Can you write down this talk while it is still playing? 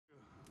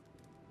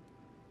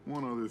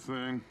One other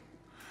thing.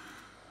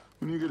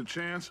 When you get a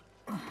chance,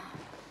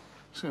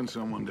 send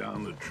someone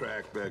down the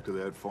track back to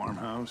that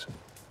farmhouse.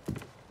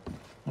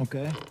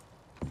 Okay.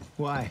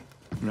 Why?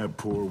 That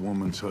poor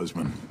woman's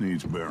husband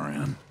needs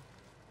burying.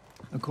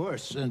 Of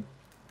course. And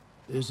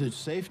is it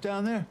safe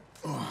down there?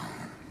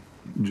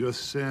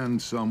 Just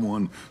send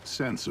someone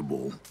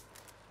sensible.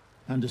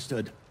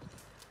 Understood.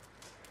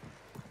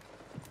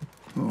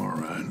 All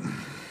right.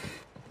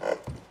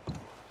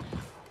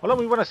 Hola,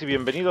 muy buenas y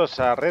bienvenidos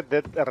a Red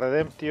Dead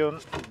Redemption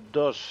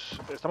 2.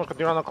 Estamos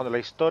continuando con la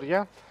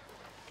historia.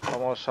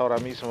 Vamos ahora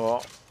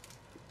mismo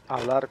a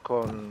hablar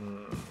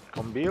con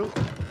Bill.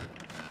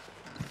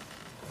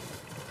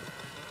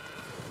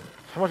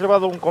 Hemos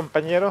llevado un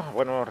compañero,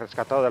 bueno, hemos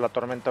rescatado de la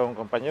tormenta a un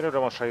compañero y lo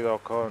hemos traído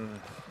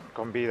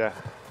con vida.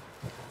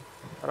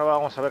 Ahora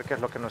vamos a ver qué es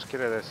lo que nos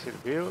quiere decir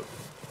Bill.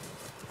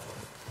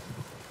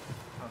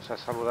 Vamos a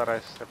saludar a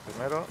este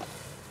primero.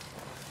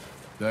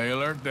 Stay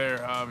alert there,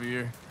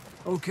 Javier.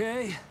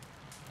 Okay.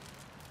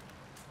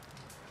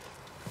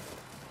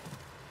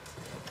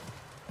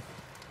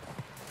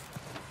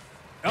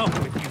 Up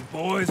with you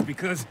boys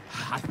because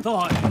I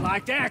thought you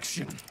liked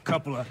action.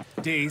 Couple of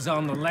days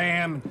on the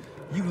lam,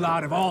 and you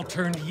lot have all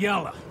turned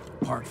yellow.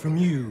 Apart from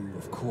you,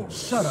 of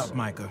course. Shut up,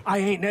 Micah. I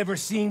ain't never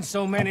seen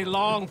so many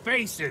long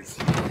faces.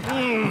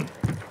 I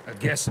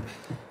guess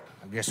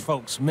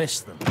folks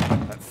miss them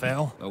that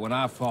fell. But when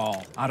I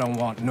fall, I don't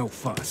want no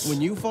fuss.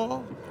 When you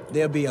fall,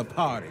 there'll be a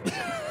party.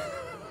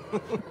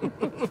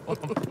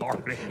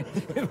 Party.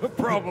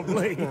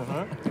 Probably.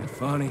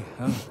 Funny,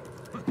 huh?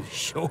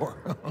 Sure.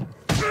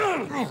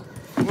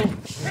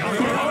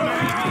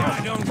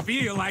 I don't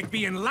feel like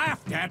being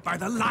laughed at by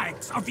the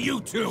likes of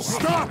you two.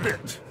 Stop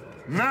it!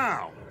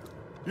 Now!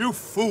 You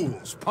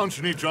fools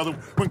punching each other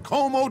when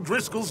Colm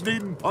O'Driscoll's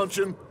needing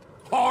punching.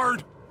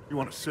 Hard! You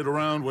want to sit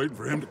around waiting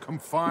for him to come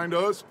find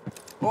us?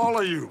 All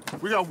of you,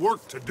 we got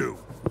work to do.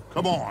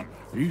 Come on.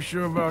 You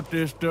sure about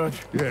this,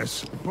 Dutch?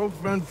 Yes. Folks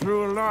been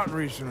through a lot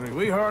recently.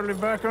 We hardly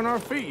back on our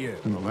feet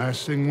yet. And the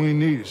last thing we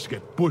need is to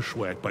get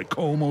bushwhacked by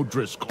Colm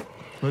O'Driscoll.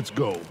 Let's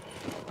go.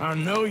 I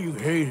know you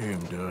hate him,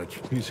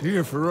 Dutch. He's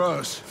here for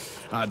us.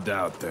 I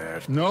doubt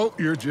that. No,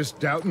 you're just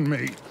doubting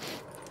me.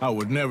 I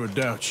would never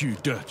doubt you,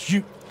 Dutch.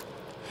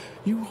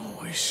 You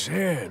always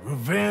said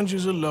revenge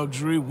is a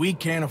luxury we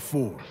can't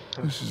afford.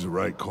 This is the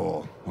right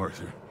call,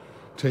 Arthur.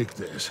 Take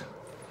this.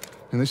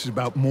 And this is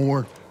about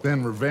more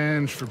than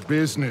revenge for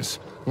business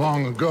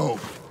long ago.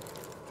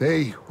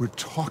 They were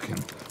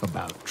talking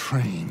about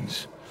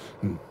trains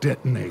and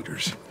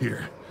detonators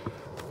here.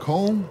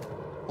 Colm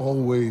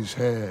always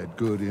had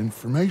good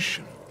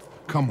information.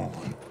 Come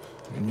on.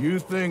 And you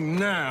think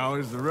now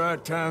is the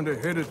right time to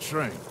hit a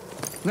train?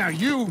 Now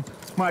you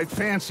might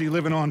fancy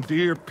living on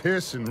deer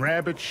piss and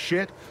rabbit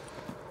shit.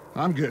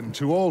 I'm getting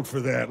too old for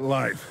that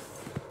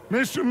life.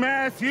 Mr.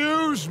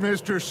 Matthews,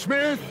 Mr.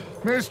 Smith,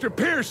 Mr.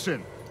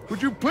 Pearson,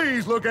 would you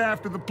please look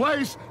after the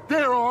place?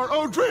 There are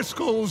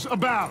O'Driscolls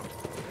about.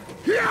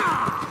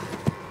 Yeah!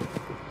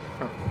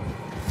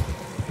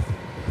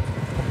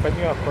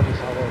 Compañía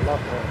actualizado el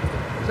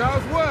lazo.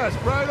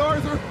 Southwest, right,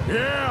 Arthur?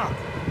 Yeah!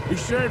 He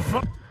said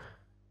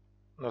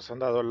Nos han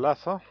dado el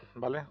lazo,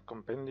 ¿vale?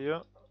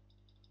 Compendio.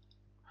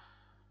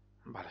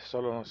 Vale,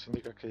 solo nos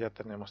indica que ya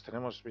tenemos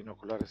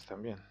binoculares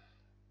también.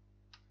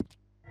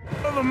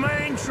 the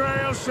main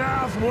trail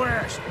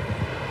southwest.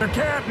 They're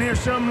camped near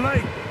some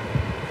lake.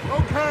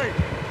 Okay,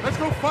 let's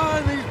go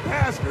find these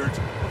bastards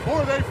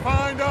before they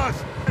find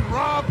us and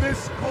rob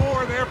this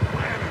core of their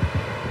planet.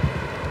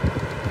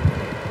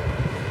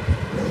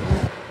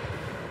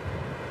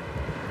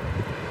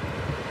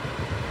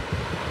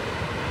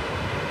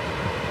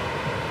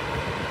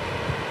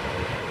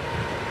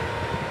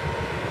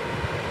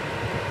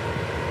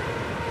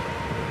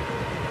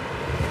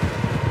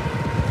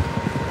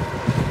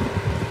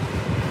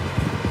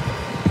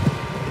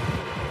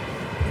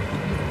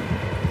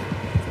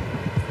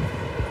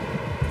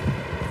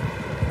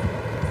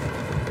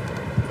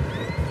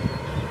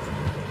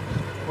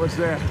 What's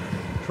that?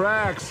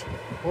 Tracks.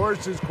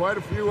 Horses, quite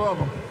a few of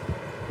them.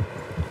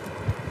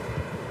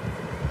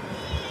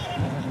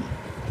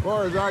 As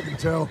far as I can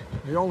tell,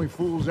 the only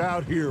fools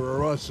out here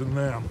are us and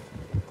them.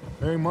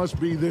 They must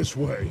be this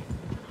way.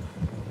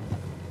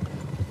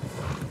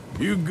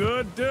 You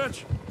good,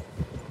 Dutch?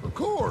 Of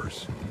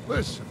course.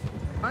 Listen,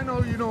 I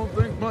know you don't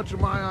think much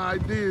of my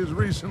ideas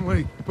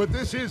recently, but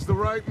this is the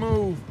right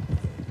move.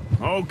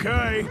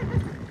 Okay.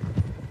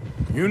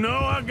 You know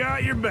I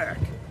got your back.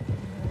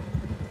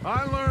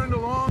 I learned a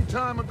long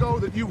time ago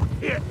that you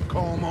hit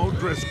Colm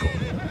O'Driscoll.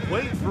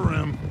 Wait for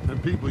him,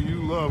 and people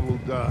you love will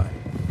die.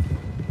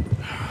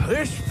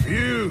 This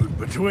feud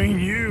between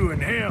you and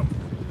him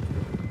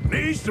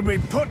needs to be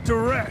put to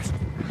rest,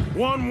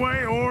 one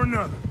way or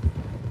another.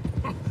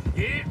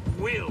 It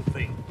will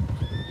be.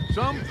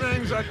 Some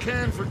things I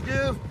can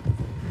forgive,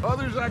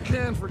 others I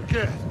can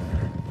forget.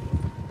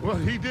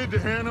 What he did to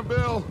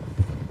Annabelle,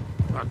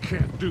 I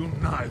can't do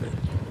neither.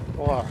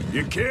 Wow.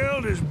 You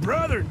killed his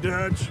brother,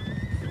 Dutch.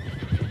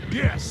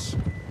 Yes,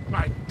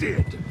 I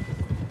did.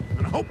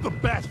 And hope the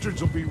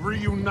bastards will be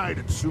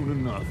reunited soon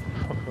enough.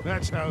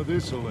 That's how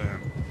this'll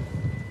end.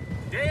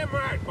 Damn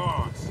right,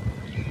 boss.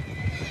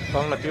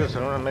 Estamos metidos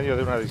en medio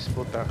de una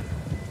disputa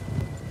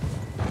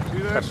See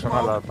that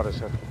personal, al smoke?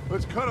 parecer.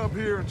 Let's cut up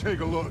here and take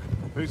a look.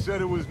 They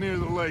said it was near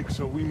the lake,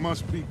 so we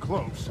must be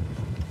close.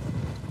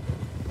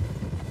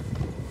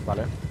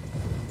 Vale.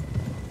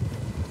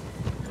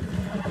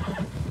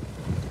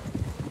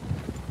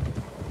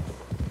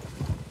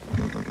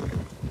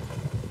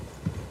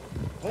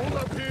 Hold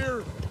up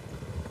here.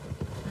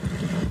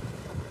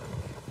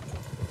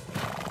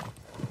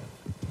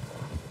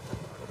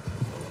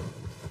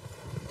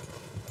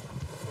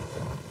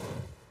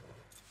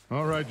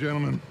 All right,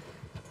 gentlemen.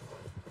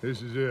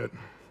 This is it.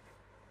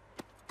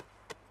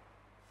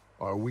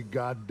 Are we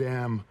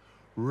goddamn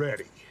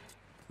ready?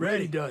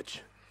 Ready,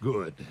 Dutch.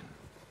 Good.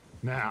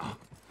 Now,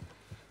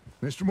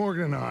 Mr.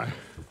 Morgan and I,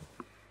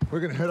 we're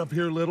gonna head up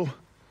here a little,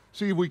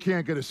 see if we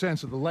can't get a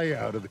sense of the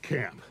layout of the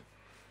camp.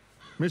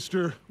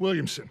 Mr.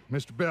 Williamson,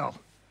 Mr. Bell,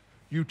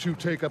 you two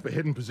take up a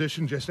hidden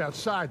position just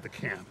outside the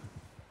camp.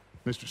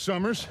 Mr.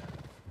 Summers,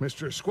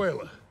 Mr.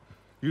 Escuela,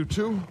 you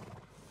two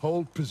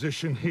hold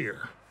position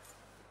here.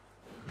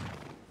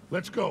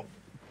 Let's go.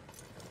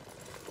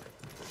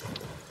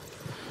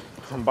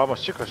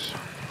 Vamos, chicos.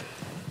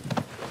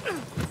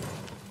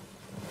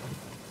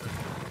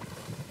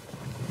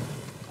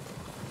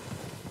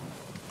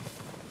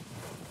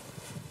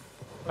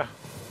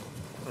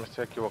 Me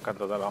estoy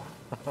equivocando de lado.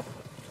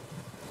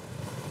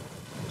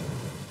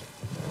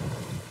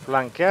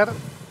 Flanquear,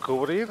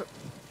 cubrir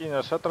y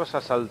nosotros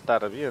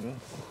asaltar. Bien.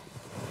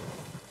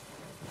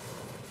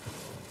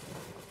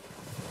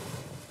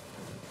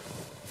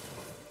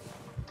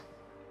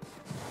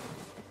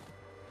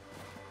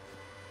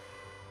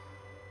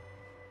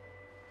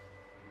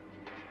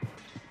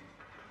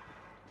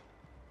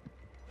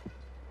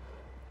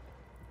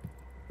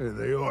 There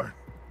they are.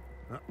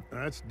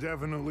 That's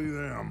definitely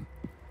them.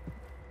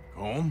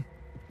 Home?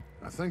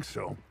 I think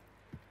so.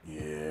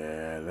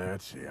 Yeah,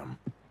 that's him.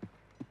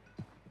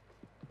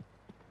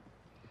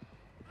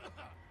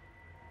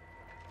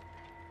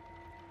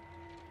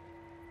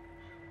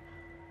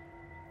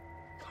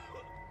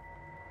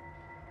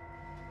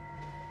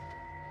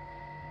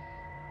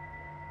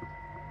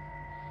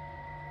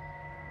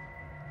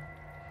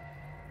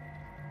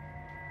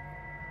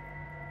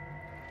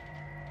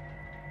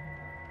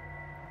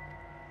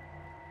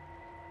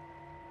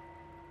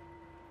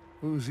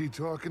 Who's he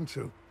talking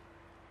to?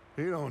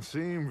 He don't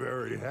seem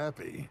very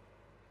happy.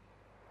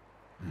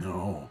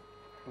 No.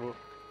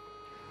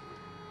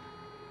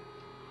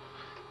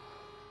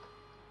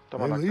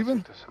 Toma They las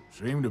leaving? casitas.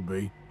 Seem to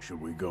be. Should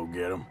we go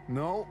get him?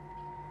 No.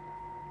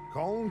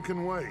 Colin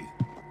can wait.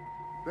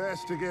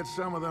 Best to get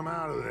some of them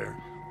out of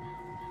there.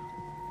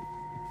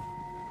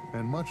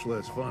 And much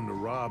less fun to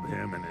rob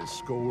him and his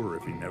score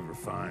if he never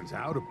finds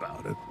out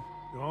about it.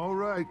 All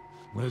right,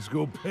 let's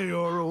go pay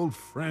our old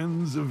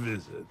friends a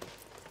visit.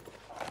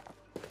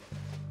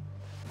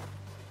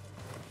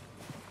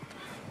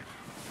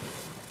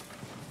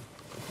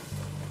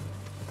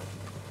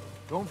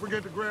 Don't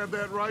forget to grab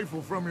that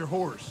rifle from your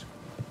horse.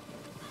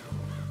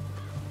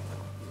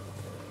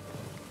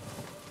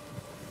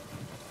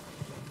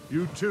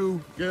 You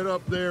two, get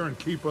up there and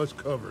keep us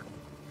covered.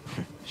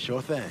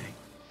 Sure thing.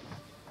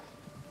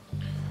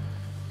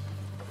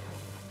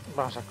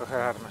 Vamos a coger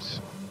armas.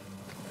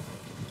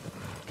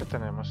 ¿Qué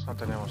tenemos? No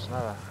tenemos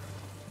nada.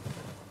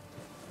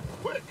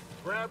 Quick,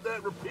 grab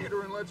that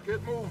repeater and let's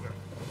get moving.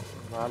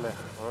 Vale,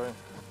 voy.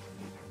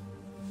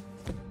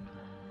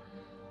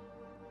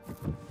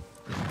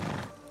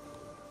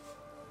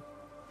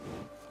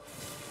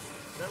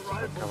 That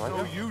rifle's no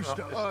caballo? use No,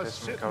 to este us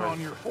es mi sitting caballo.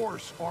 on your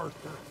horse,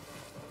 Arthur.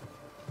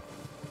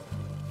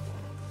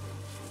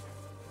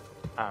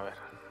 A ver.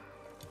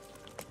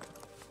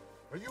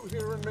 Are you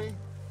hearing me?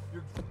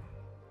 You're...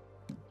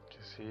 Que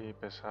sí,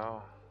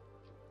 pesado.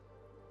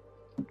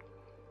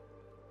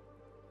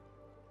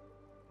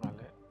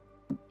 Vale.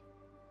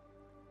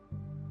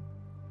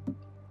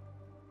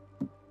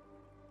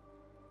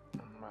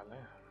 Vale.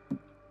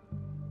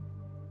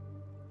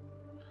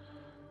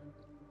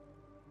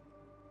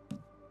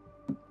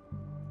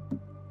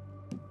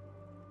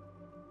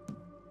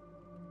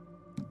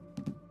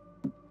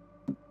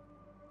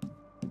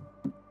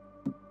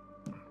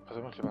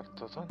 ¿Podemos llevar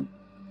todo?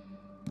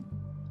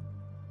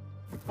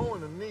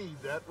 going to need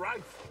that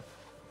rifle.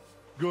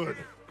 Good.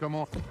 Come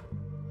on.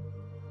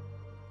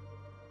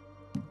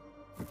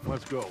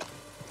 Let's go.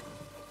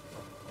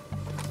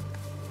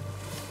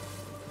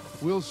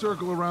 We'll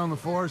circle around the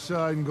far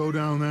side and go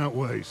down that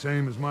way,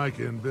 same as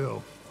Micah and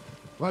Bill.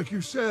 Like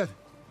you said,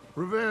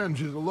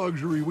 revenge is a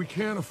luxury we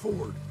can't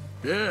afford.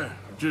 Yeah,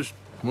 just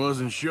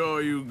wasn't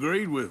sure you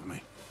agreed with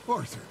me.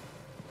 Arthur.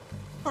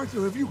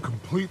 Arthur, have you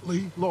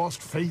completely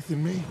lost faith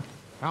in me?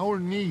 Our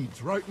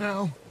needs right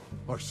now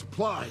are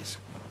supplies,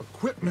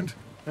 equipment,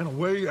 and a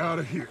way out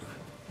of here.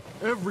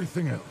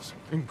 Everything else,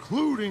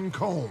 including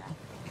Combe,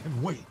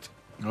 can wait.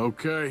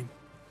 Okay.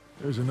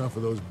 There's enough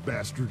of those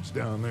bastards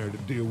down there to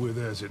deal with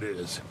as it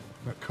is.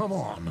 Now, come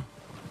on.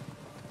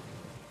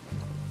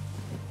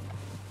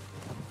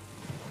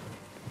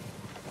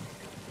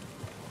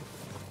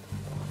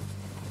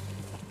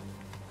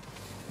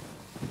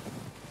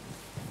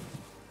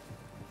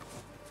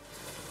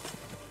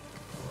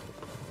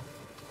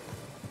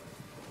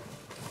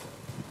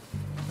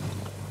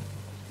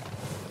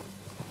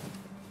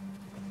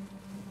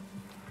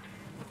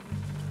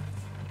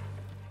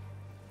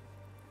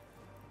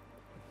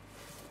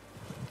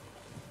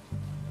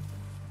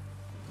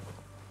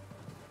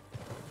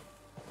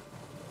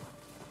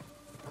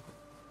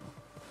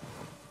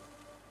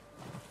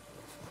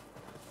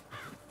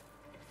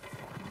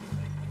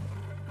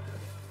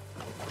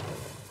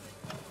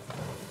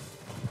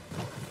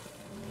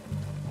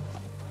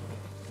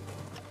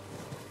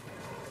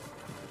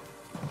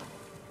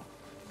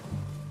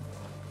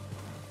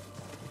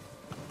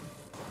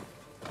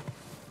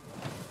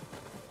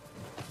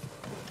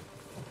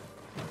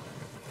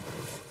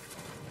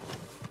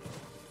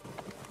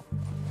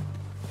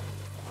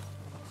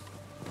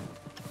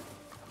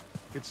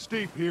 It's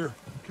steep here.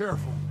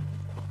 Careful.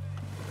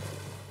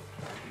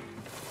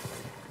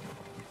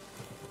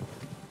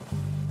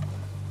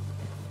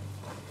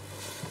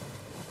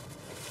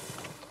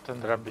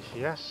 ¿Tendrán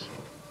vigías?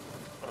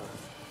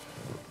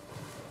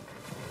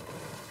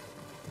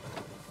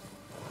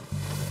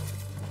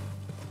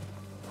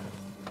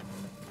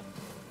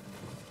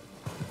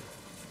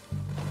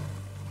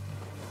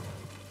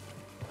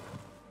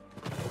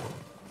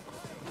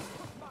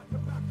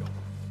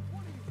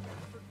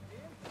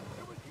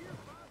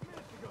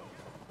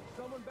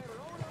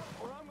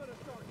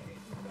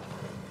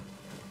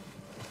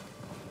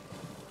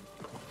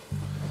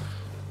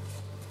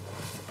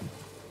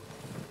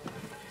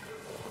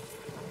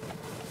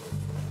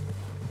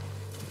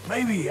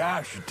 Maybe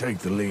I should take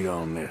the lead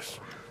on this.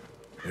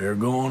 They're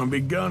going to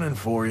be gunning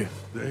for you.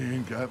 They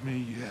ain't got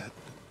me yet.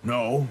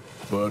 No,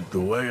 but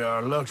the way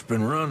our luck's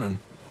been running...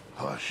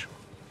 Hush.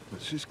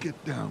 Let's just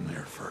get down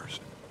there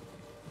first.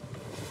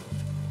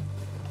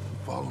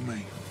 Follow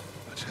me.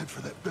 Let's head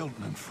for that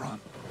building in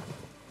front.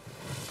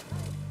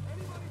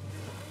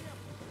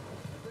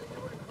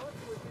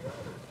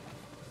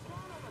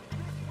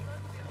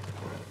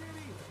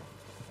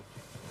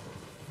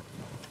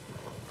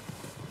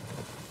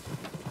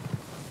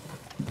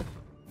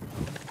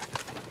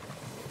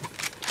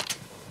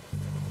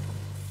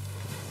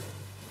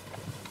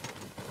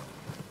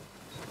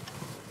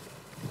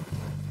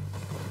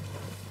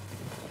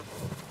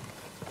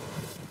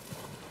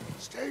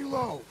 Stay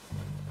low.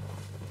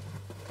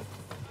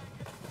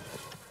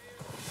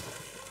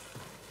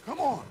 Come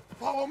on,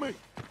 follow me.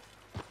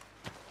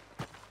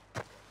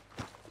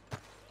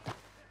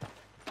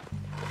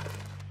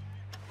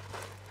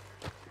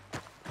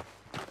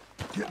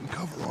 Get in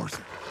cover,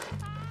 Arthur.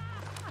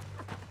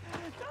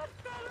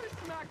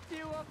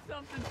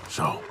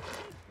 So,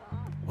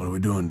 what are we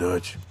doing,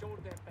 Dutch?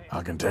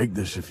 I can take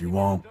this if you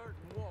want.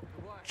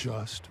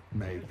 Just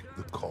make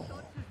the call.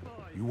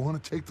 You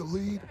want to take the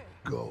lead?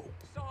 Go.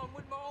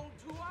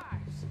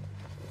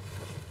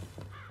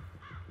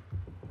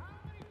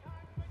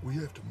 We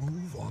have to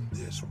move on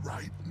this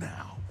right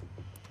now.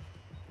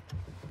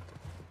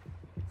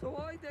 So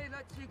why they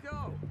let you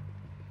go?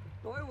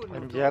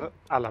 Enviar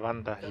a la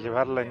banda,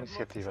 llevar la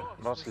iniciativa.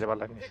 Vamos a llevar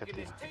la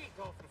iniciativa.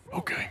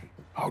 Okay,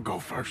 I'll go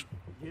first.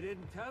 You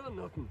didn't tell him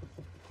nothing.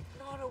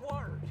 Not a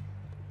word.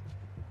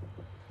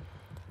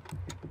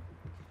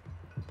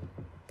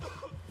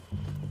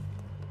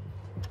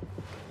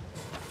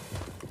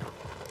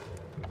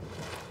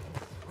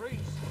 Freeze.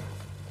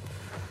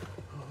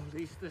 Oh, at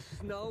least the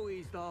snow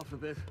eased off a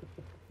bit.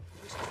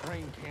 This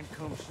train can't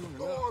come soon enough.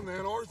 Go on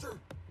then, Arthur.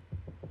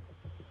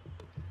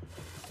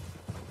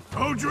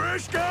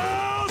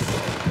 O'Driscolls!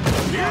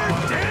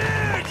 You're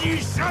dead, you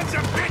sons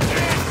of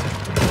bitches!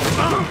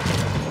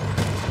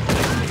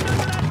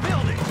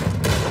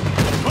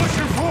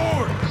 Pushing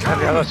forward!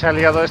 Se ha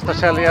liado esto,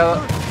 se ha liado.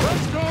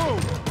 Let's go!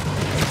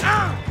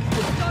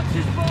 The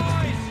Dutch's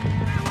boys!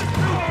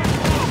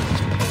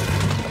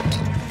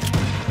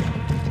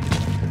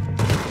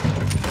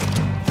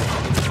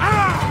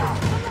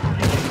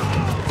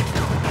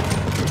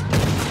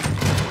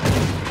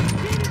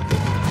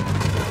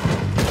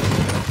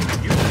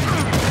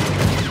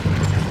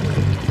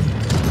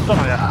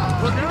 Toma ya.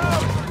 Look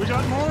out! We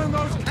got more in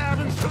those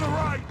cabins to the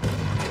right.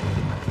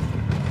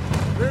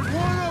 There's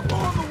one up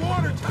on the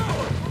water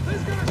tower.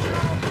 He's gonna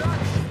shout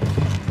Dutch.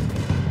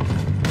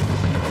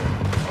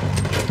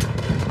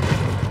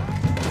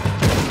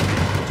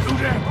 Do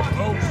that,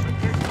 folks!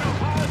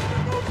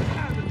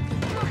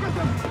 Look at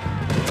them!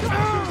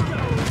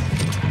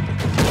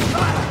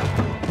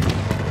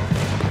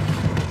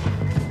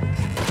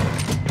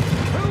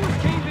 Who's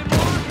keeping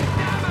walking,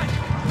 damn it?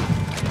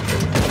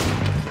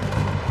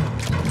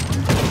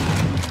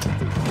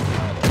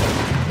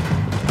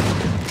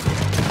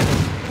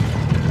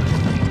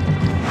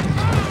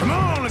 Come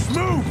on, let's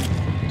move!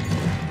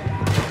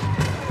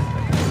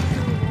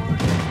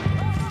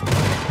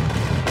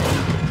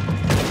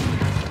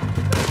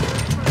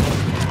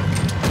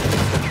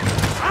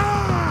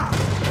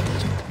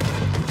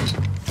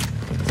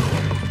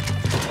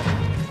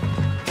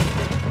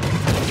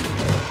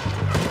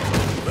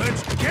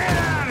 Let's get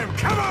at him!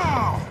 Come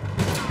on!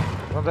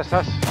 ¿Dónde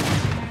estás?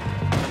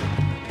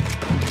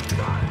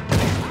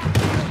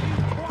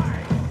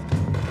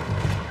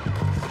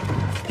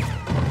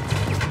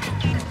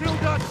 Still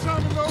got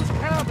some in those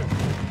cabins.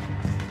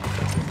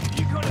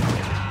 You're gonna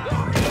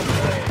die.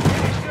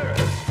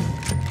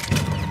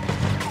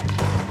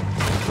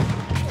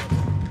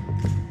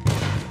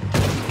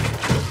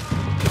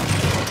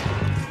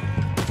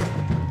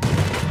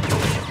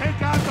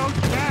 Take out those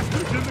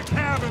bastards in the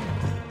cabin.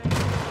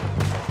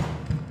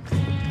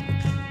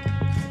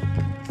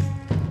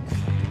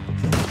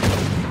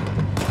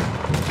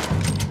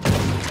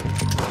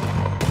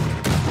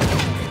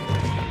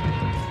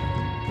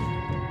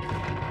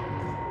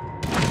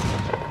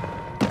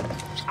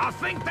 I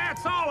think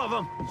that's all of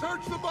them.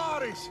 Search the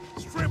bodies.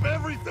 Strip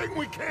everything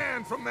we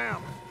can from them.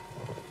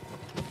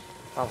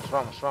 Vamos,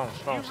 vamos,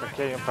 vamos, vamos.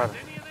 Aquí hay un par.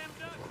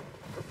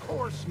 Of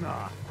course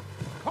not.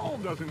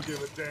 Colm doesn't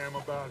give a damn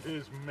about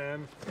his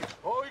men.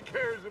 All he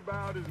cares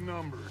about is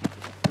numbers.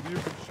 If you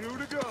can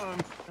shoot a gun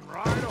and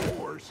ride a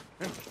horse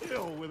and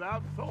kill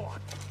without thought,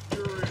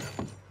 you're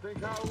in.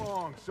 Think how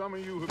long some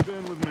of you have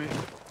been with me.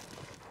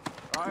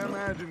 I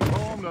imagine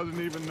Colm doesn't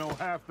even know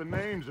half the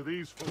names of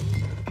these fools.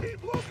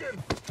 Keep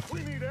looking!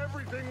 We need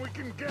everything we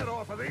can get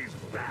off of these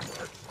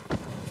bastards!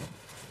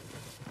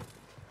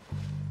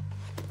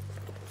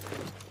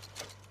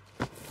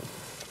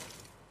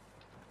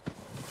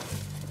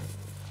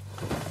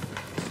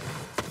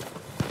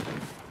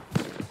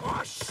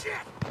 Oh shit!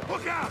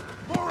 Look out!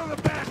 More of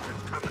the bastards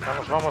coming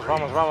out!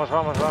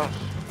 Vamos.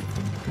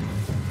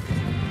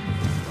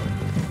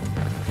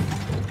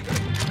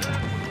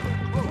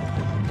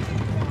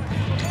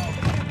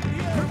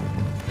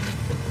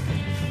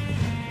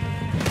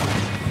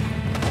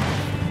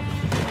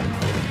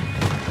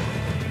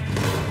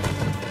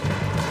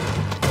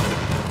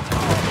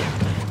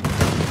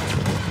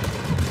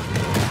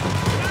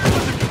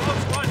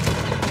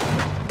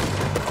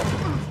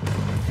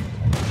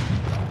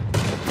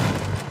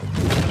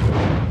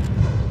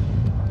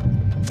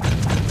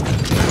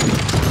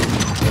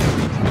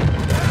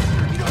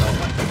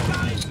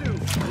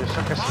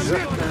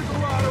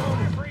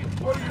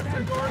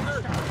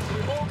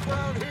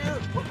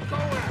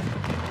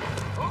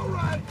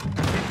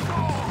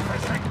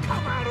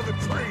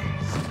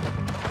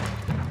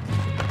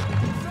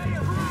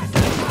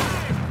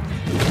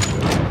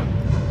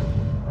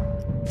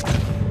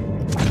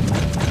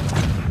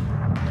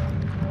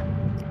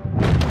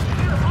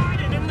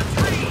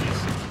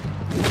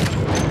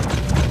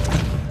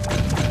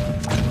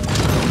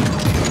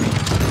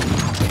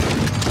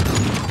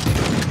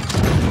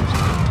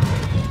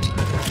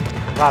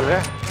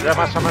 Vale, ya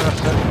más o menos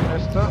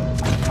esto.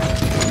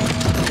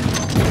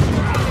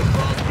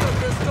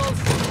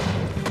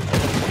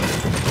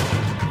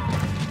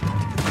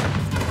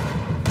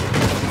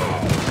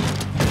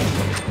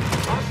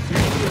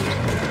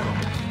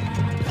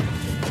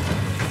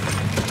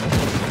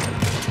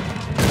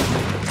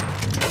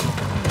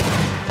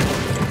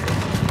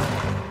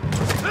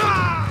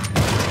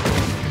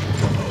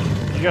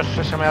 Dios,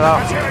 ese me ha dado.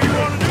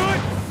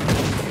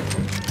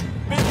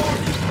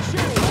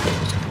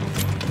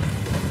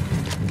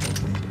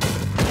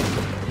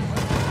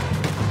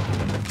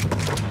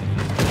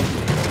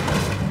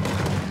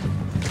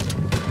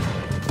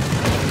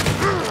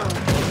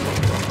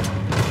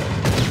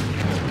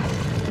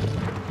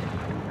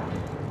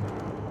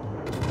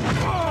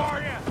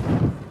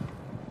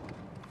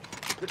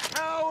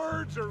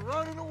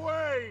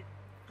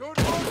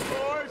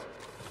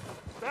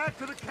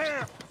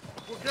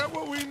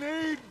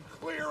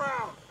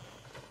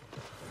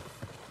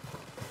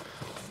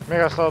 Me he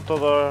gastado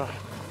todo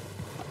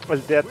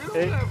el Dead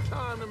Egg.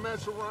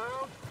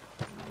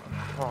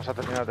 Vamos a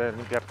terminar de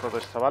limpiar todo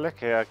esto, ¿vale?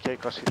 Que aquí hay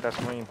cositas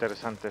muy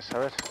interesantes. A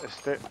ver,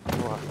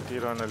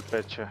 tiro en el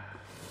pecho.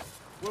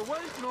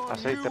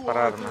 Aceite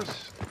para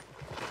armas.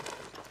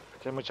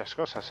 Aquí hay muchas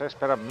cosas, ¿eh?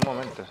 Espera un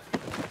momento.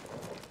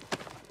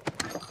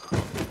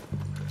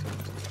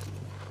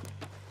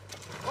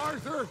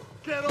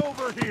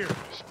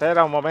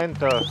 Espera un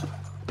momento.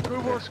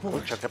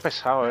 Escucha, qué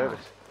pesado eres.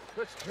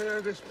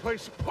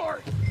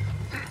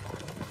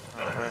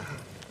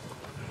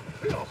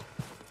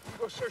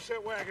 Go search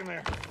that wagon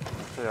there.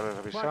 ¿Esto ya lo he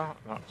revisado?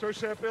 No.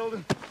 Search that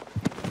building.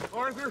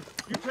 Arthur,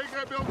 you take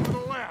that building to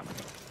the left.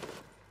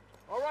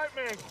 All right,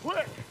 man,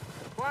 quick.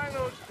 Find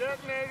those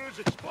detonators,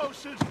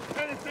 explosives,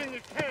 anything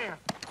you can.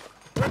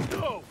 Let's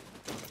go.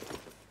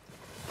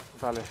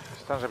 Vale,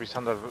 están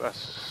revisando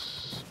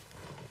las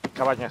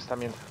cabañas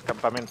también,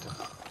 campamento.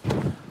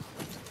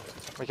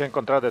 Hay que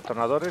encontrar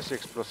detonadores y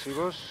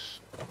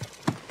explosivos.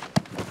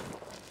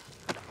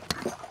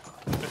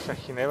 Esa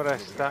ginebra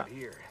está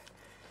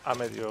a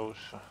medio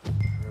uso.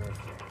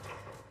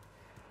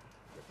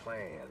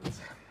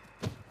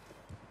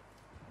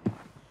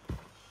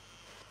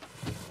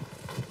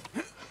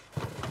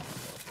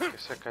 Que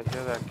se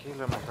cayó de aquí,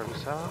 lo hemos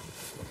revisado.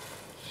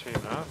 Sí,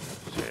 ¿no?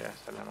 Sí,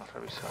 este lo hemos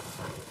revisado.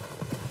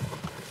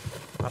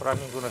 No habrá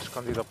ninguno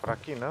escondido por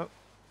aquí, ¿no?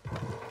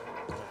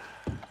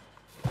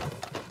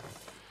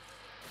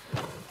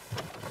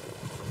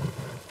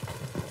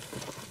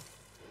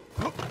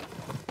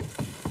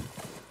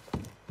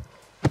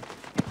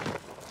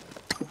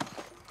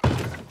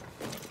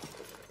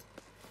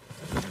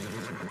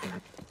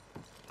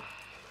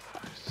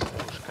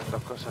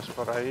 Cosas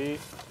por ahí.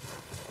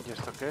 ¿Y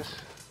esto qué es?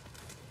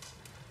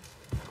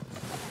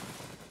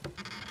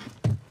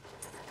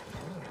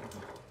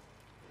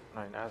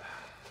 No hay nada.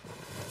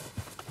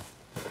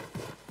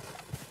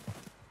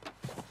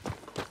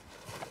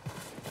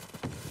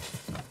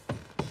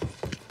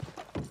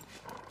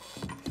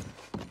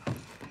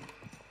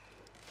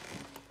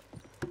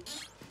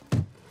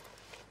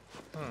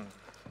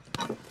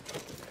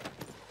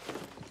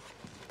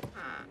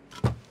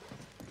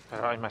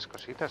 Pero hay más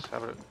cositas.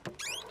 Abre.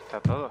 Está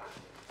todo.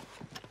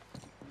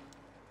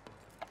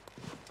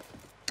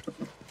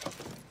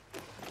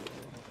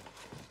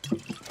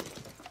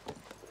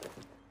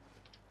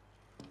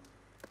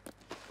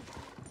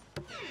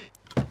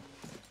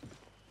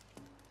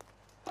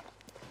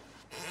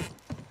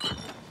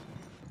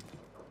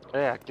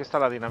 aquí está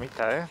la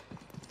dinamita, ¿eh?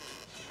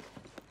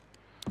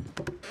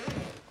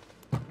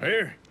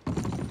 Here.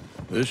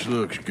 This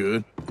looks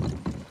good.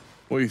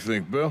 What do you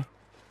think, Bill?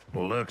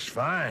 Well, looks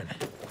fine.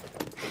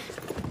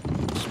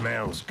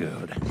 Smells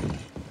good.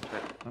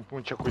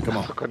 Mucho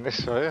cuidado con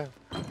eso, ¿eh?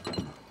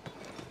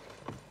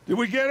 Did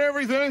we get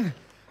everything?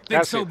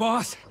 Think so,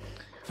 boss?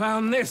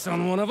 Found this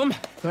on one of them.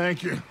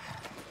 Thank you.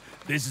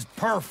 This is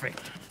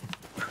perfect.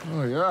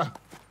 Oh, yeah?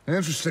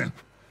 Interesting.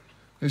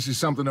 This is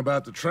something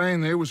about the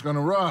train they was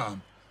gonna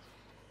rob.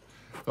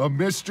 A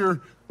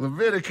Mr.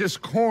 Leviticus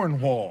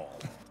Cornwall.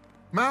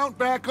 Mount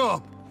back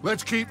up.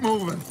 Let's keep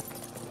moving.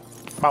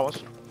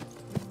 Vamos.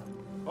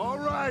 All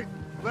right,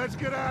 let's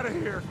get out of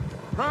here.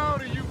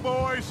 Proud of you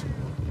boys.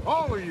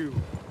 All of you.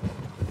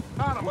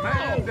 Not a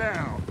man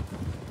down.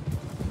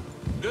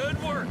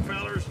 Good work,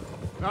 fellers.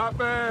 Not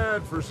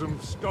bad for some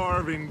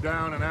starving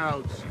down and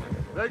outs.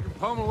 They can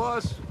pummel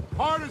us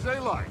hard as they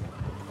like.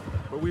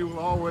 But we will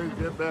always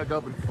get back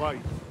up and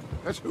fight.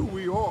 That's who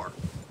we are.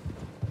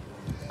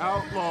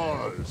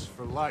 Outlaws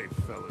for life,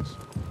 fellas.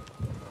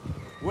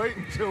 Wait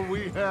until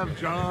we have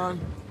John,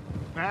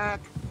 Mac,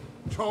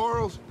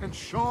 Charles, and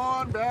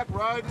Sean back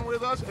riding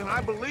with us, and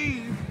I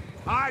believe,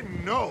 I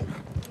know,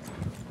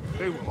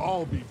 they will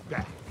all be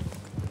back.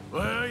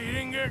 Well, you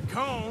didn't get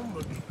Combe,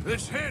 but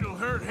this hit'll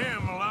hurt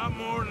him a lot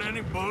more than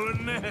any bullet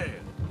in the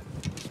head.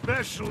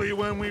 Especially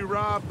when we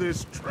rob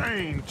this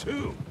train,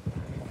 too.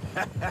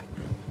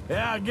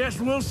 Yeah, I guess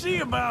we'll see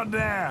about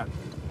that.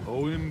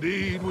 Oh,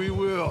 indeed we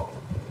will.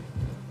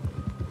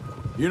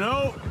 You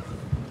know,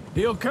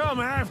 he'll come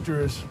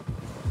after us.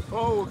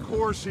 Oh, of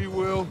course he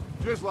will,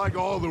 just like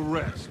all the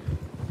rest.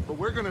 But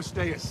we're gonna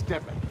stay a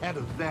step ahead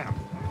of them.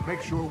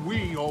 Make sure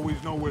we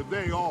always know where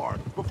they are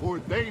before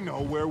they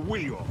know where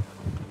we are.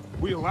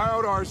 We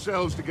allowed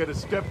ourselves to get a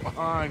step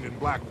behind in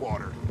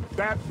Blackwater.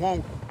 That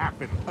won't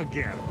happen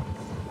again.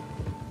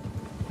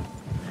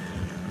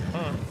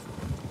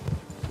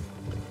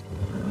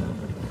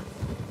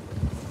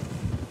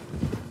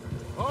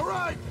 All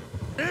right,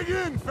 dig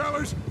in,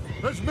 fellas.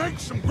 Let's make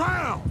some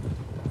ground.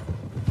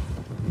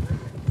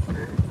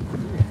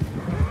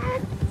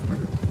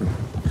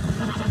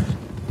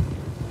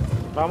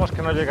 Vamos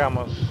que no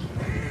llegamos.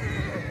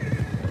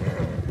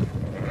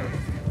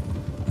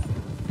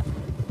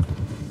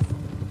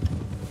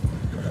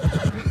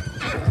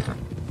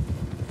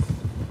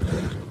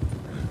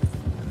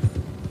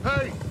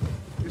 Hey,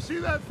 you see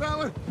that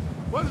fella?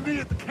 Wasn't he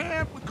at the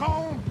camp with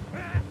Combe?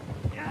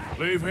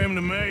 Leave him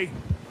to me.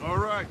 All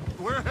right,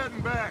 we're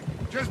heading back.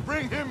 Just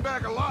bring him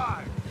back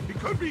alive. He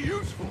could be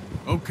useful.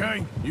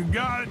 Okay, you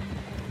got it.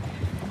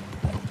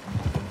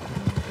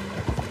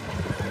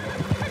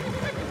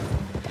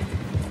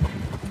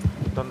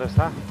 ¿Dónde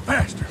está?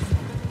 Faster.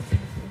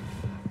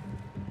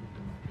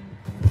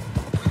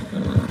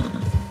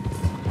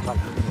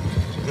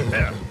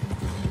 Yeah.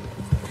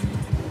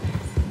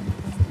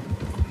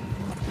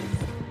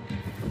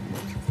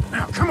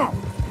 Now, come on.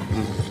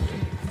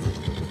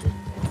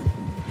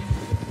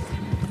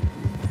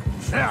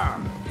 Yeah.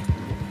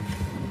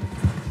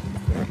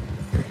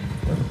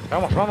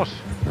 Vamos, vamos.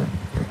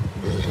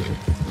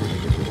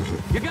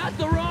 You got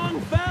the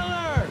wrong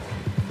feller!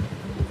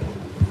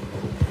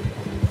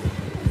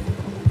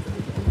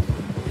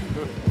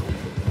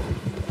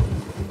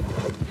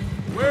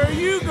 Where are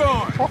you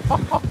going?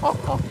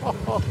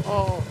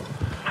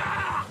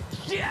 Ah,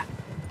 shit!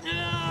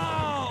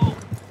 No!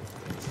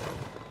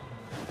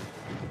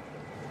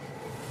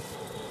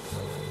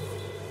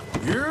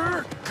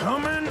 You're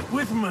coming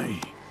with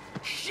me.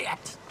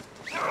 Shit!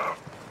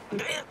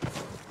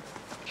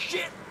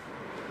 Shit!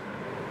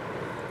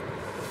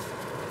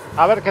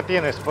 A ver qué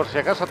tienes, por si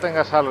acaso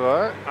tengas algo,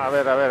 ¿eh? A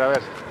ver, a ver, a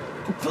ver.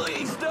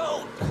 Please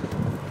don't!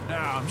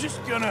 Now, I'm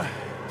just gonna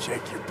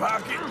check your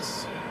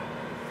pockets.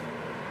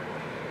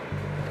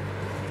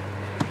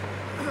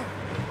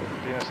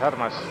 Tienes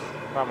armas.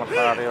 Vamos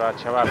para arriba,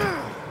 chaval.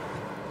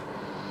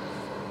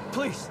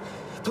 Please,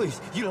 please,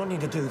 you don't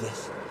need to do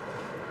this.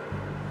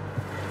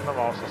 No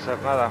vamos a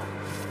hacer nada.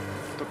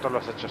 Tú te lo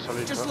has hecho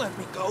solito. Just let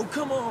me go,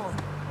 come on!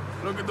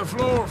 Look at the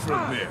floor for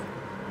a bit.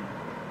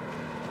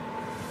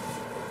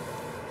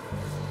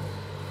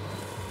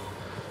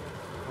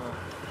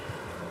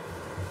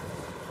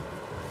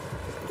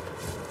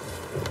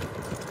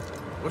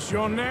 What's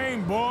your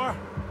name, boy?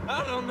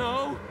 I don't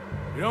know.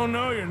 You don't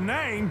know your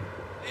name?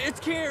 It's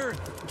Kieran.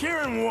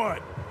 Kieran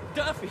what?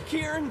 Duffy,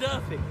 Kieran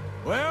Duffy.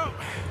 Well,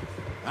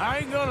 I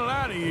ain't gonna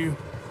lie to you.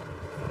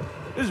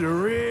 This is a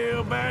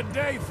real bad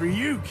day for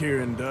you,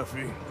 Kieran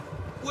Duffy.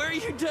 Where are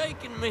you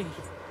taking me?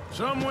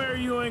 Somewhere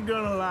you ain't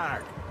gonna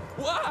like.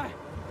 Why?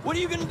 What are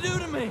you gonna do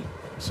to me?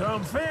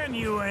 Something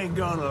you ain't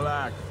gonna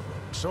like.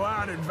 So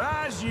I'd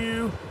advise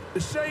you to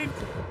save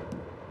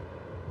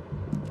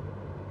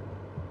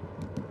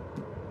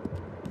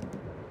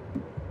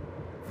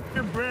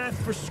your breath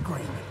for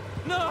screaming.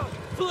 No,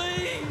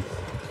 please!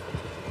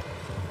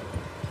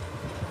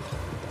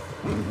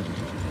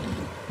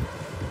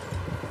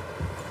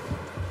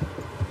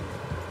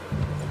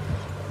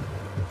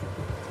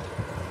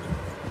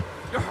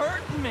 You're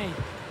hurting me.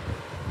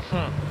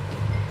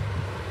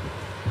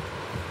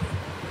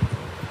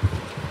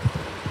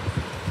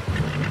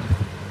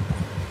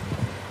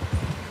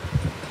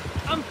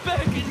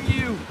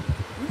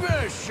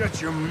 shut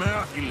your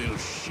mouth, you little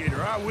shit,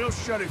 or I will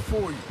shut it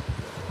for you.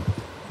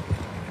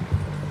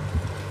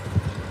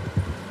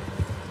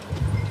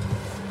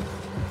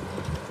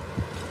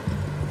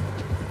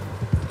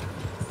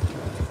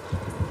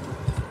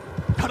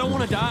 I don't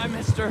want to die,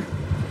 mister.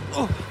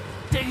 Oh,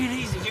 take it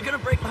easy. You're gonna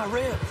break my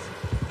ribs.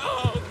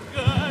 Oh,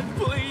 God,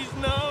 please,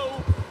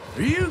 no.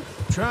 Are you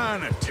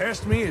trying to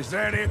test me? Is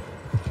that it?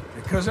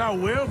 Because I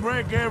will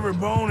break every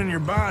bone in your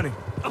body.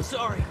 I'm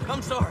sorry.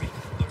 I'm sorry.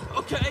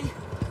 Okay?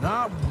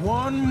 Not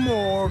one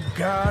more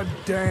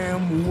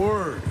goddamn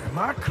word. Am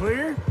I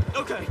clear?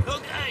 Okay,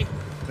 okay.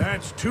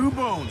 That's 2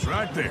 bones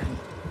right there.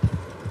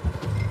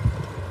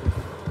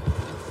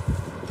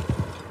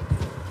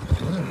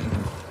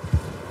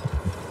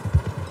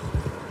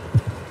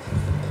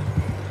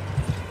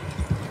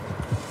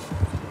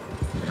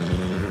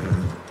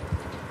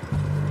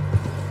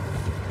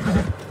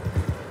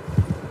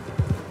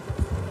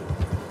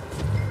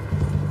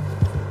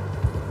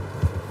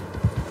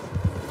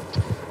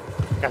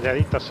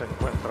 Calladito se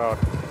encuentra ahora.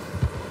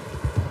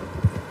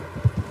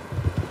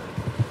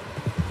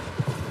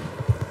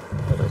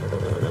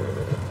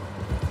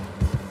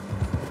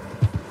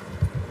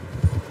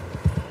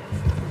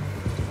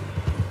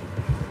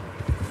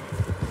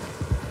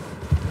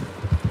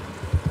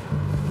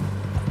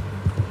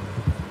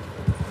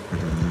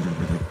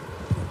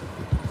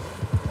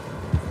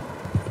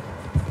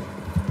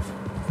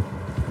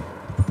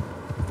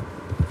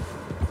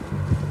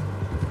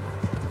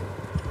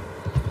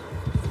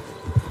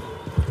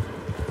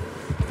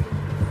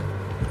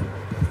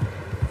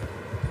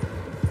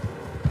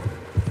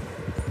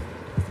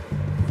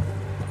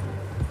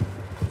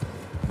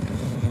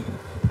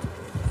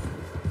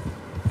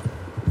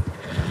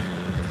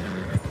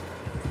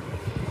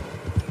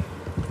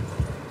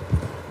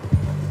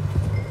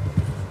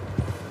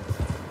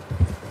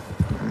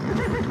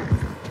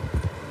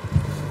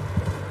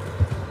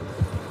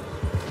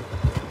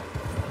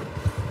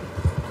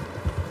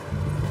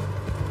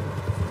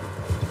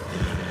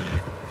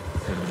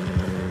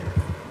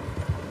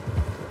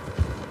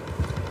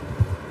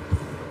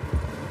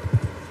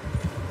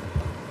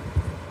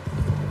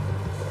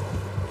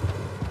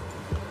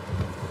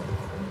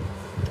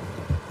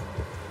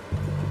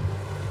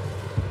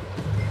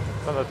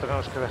 ¿Dónde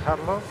tenemos que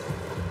dejarlo?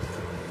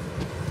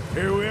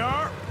 Here we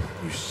are,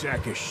 you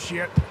sack of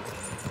shit.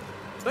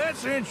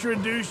 Let's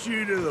introduce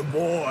you to the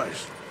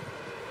boys.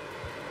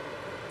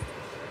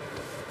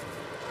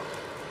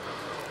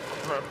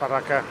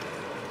 Para acá.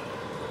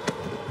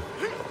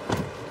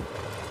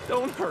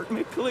 Don't hurt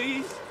me,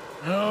 please.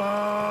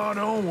 Oh,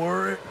 don't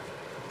worry.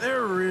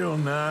 They're real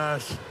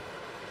nice.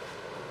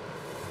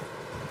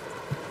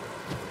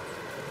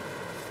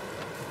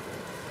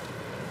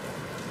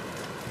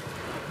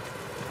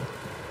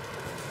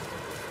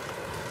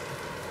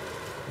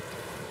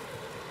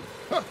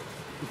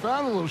 You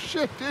found a little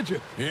shit, did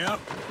you? Yep.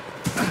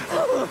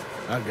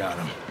 I got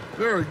him.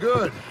 Very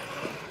good.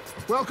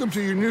 Welcome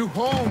to your new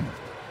home.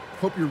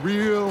 Hope you're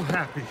real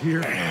happy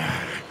here.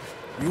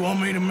 You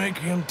want me to make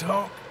him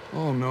talk?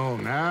 Oh, no,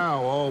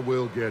 now all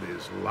we'll get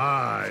is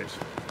lies.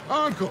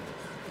 Uncle,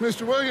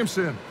 Mr.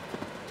 Williamson,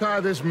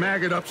 tie this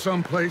maggot up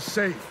someplace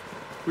safe.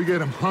 We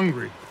get him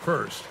hungry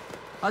first.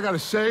 I got a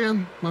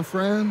saying, my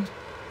friend.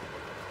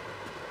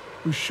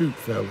 We shoot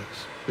fellas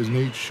as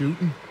need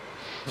shooting,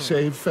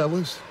 save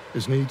fellas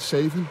as need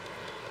saving,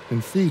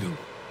 and feed 'em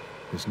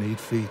as need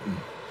feeding.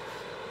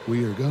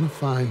 We are gonna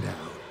find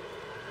out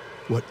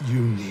what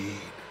you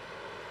need.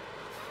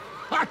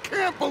 I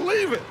can't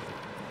believe it!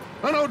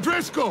 An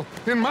O'Driscoll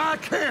in my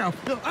camp!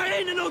 I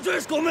ain't an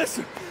O'Driscoll,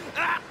 mister.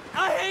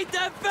 I hate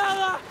that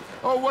fella!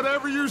 Oh,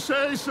 whatever you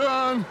say,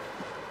 son.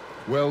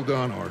 Well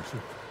done,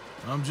 Arthur.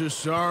 I'm just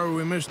sorry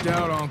we missed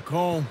out on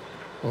Colm.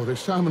 Oh,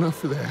 there's time enough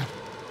for that.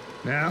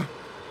 Now,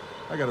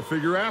 I gotta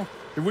figure out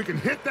if we can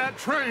hit that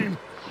train.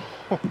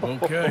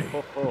 Okay.